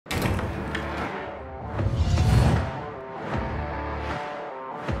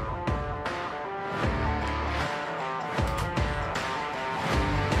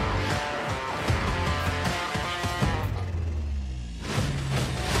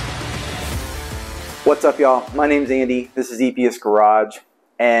What's up, y'all? My name's Andy. This is Epeius Garage,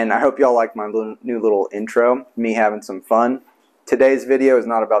 and I hope y'all like my new little intro, me having some fun. Today's video is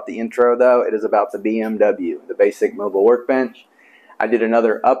not about the intro, though. It is about the BMW, the basic mobile workbench. I did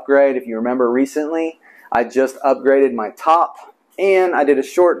another upgrade. If you remember recently, I just upgraded my top, and I did a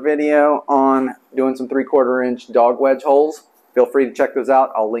short video on doing some 3/4 inch dog wedge holes. Feel free to check those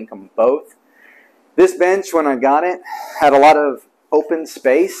out. I'll link them both. This bench, when I got it, had a lot of open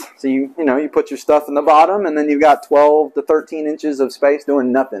space, so you put your stuff in the bottom, and then you've got 12 to 13 inches of space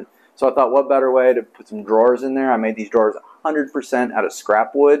doing nothing. So I thought, what better way to put some drawers in there? I made these drawers 100% out of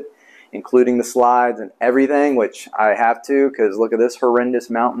scrap wood, including the slides and everything, which I have to, because look at this horrendous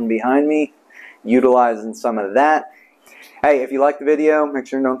mountain behind me, utilizing some of that. Hey, if you like the video, make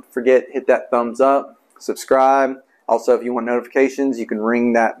sure don't forget, hit that thumbs up, subscribe. Also, if you want notifications, you can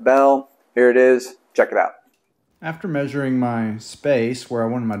ring that bell. Here it is. Check it out. After measuring my space where I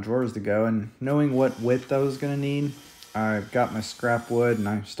wanted my drawers to go and knowing what width I was going to need, I got my scrap wood and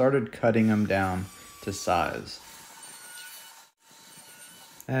I started cutting them down to size.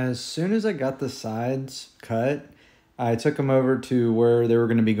 As soon as I got the sides cut, I took them over to where they were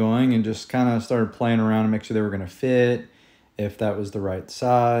going to be going and just kind of started playing around to make sure they were going to fit, if that was the right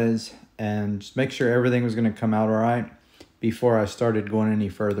size, and just make sure everything was going to come out all right before I started going any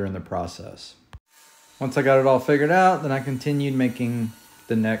further in the process. Once I got it all figured out, then I continued making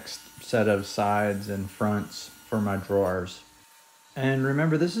the next set of sides and fronts for my drawers. And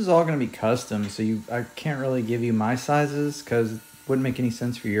remember, this is all going to be custom, so I can't really give you my sizes because it wouldn't make any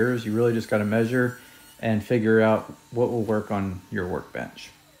sense for yours. You really just got to measure and figure out what will work on your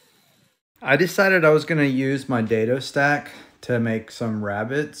workbench. I decided I was going to use my dado stack to make some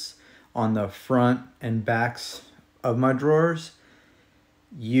rabbets on the front and backs of my drawers.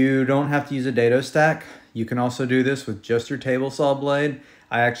 You don't have to use a dado stack. You can also do this with just your table saw blade.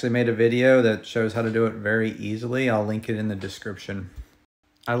 I actually made a video that shows how to do it very easily. I'll link it in the description.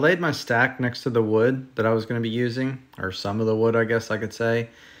 I laid my stack next to the wood that I was going to be using, or some of the wood, I guess I could say,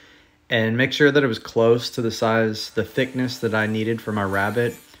 and make sure that it was close to the size, the thickness that I needed for my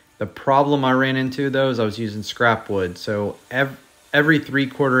rabbet. The problem I ran into, though, is I was using scrap wood, so every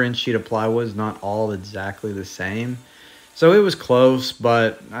 3/4 inch sheet of plywood is not all exactly the same. So it was close,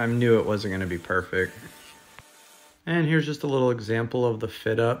 but I knew it wasn't going to be perfect. And here's just a little example of the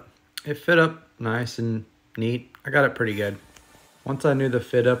fit up. It fit up nice and neat. I got it pretty good. Once I knew the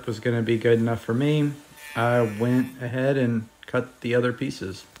fit up was going to be good enough for me, I went ahead and cut the other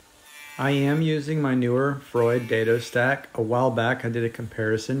pieces. I am using my newer Freud dado stack. A while back I did a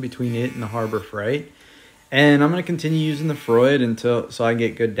comparison between it and the Harbor Freight. And I'm going to continue using the Freud so I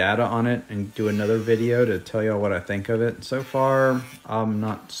get good data on it and do another video to tell y'all what I think of it. So far, I'm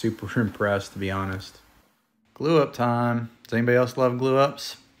not super impressed, to be honest. Glue up time. Does anybody else love glue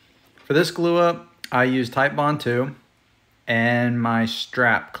ups? For this glue up, I use Titebond 2 and my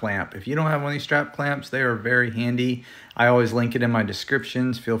strap clamp. If you don't have one of these strap clamps, they are very handy. I always link it in my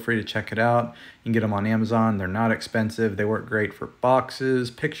descriptions. Feel free to check it out. You can get them on Amazon. They're not expensive. They work great for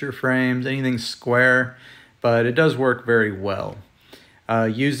boxes, picture frames, anything square. But it does work very well.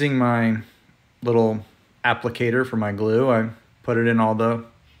 Using my little applicator for my glue, I put it in all the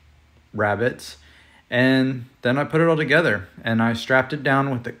rabbets, and then I put it all together, and I strapped it down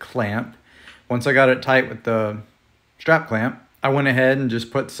with the clamp. Once I got it tight with the strap clamp, I went ahead and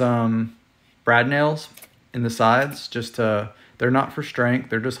just put some brad nails in the sides, they're not for strength,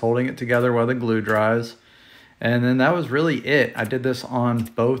 they're just holding it together while the glue dries. And then that was really it. I did this on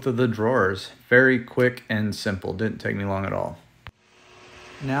both of the drawers. Very quick and simple. Didn't take me long at all.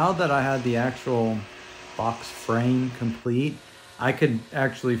 Now that I had the actual box frame complete, I could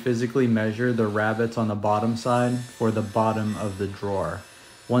actually physically measure the rabbets on the bottom side for the bottom of the drawer.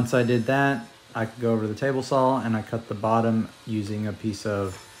 Once I did that, I could go over to the table saw and I cut the bottom using a piece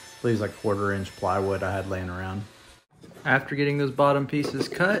of, I believe it's like 1/4 inch plywood I had laying around. After getting those bottom pieces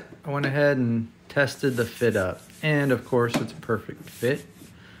cut, I went ahead and tested the fit up, and of course it's a perfect fit.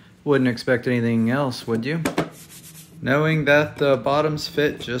 Wouldn't expect anything else, would you? Knowing that the bottoms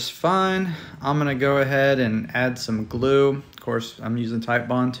fit just fine, I'm gonna go ahead and add some glue. Of course, I'm using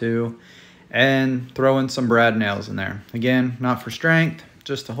Titebond 2, and throw in some brad nails in there. Again, not for strength,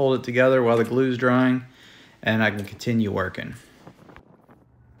 just to hold it together while the glue's drying, and I can continue working.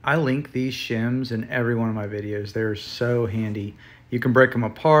 I link these shims in every one of my videos. They're so handy. You can break them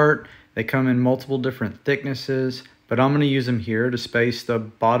apart. They come in multiple different thicknesses, but I'm going to use them here to space the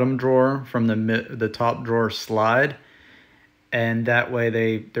bottom drawer from the top drawer slide, and that way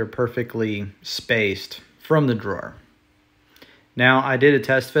they're perfectly spaced from the drawer. Now, I did a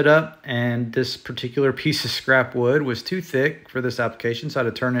test fit up, and this particular piece of scrap wood was too thick for this application, so I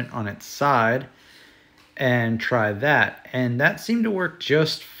had to turn it on its side. and try that. And that seemed to work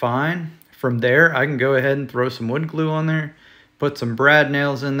just fine. From there, I can go ahead and throw some wood glue on there, put some brad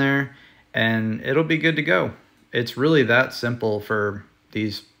nails in there, and it'll be good to go. It's really that simple for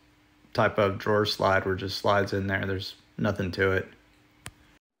these type of drawer slide where it just slides in there. There's nothing to it.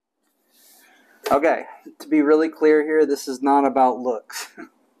 Okay, to be really clear here, this is not about looks.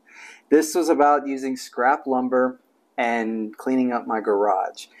 This was about using scrap lumber and cleaning up my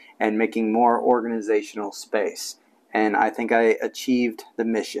garage and making more organizational space. And I think I achieved the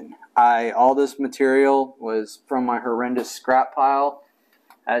mission. All this material was from my horrendous scrap pile,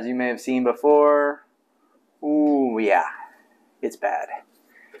 as you may have seen before. Ooh, yeah, it's bad.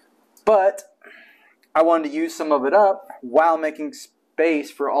 But I wanted to use some of it up while making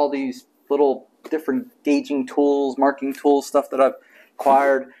space for all these little different gauging tools, marking tools, stuff that I've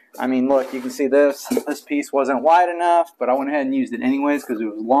acquired. I mean, look, you can see this piece wasn't wide enough, but I went ahead and used it anyways because it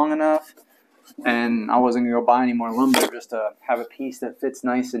was long enough. And I wasn't going to go buy any more lumber just to have a piece that fits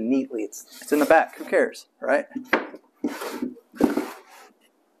nice and neatly. It's in the back. Who cares, right?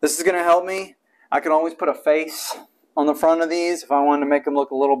 This is going to help me. I can always put a face on the front of these if I wanted to make them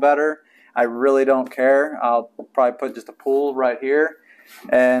look a little better. I really don't care. I'll probably put just a pool right here.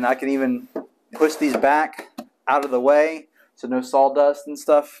 And I can even push these back out of the way so no sawdust and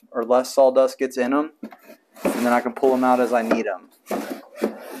stuff, or less sawdust gets in them. And then I can pull them out as I need them.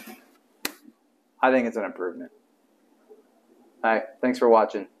 I think it's an improvement. All right, thanks for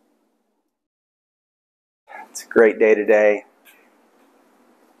watching. It's a great day today.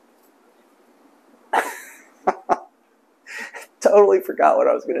 Totally forgot what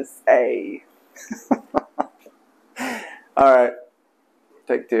I was going to say. All right,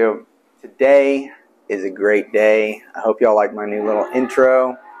 take two. Today is a great day. I hope y'all like my new little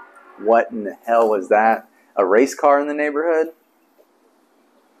intro. What in the hell was that? A race car in the neighborhood?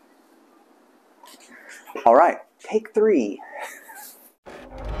 All right, take three.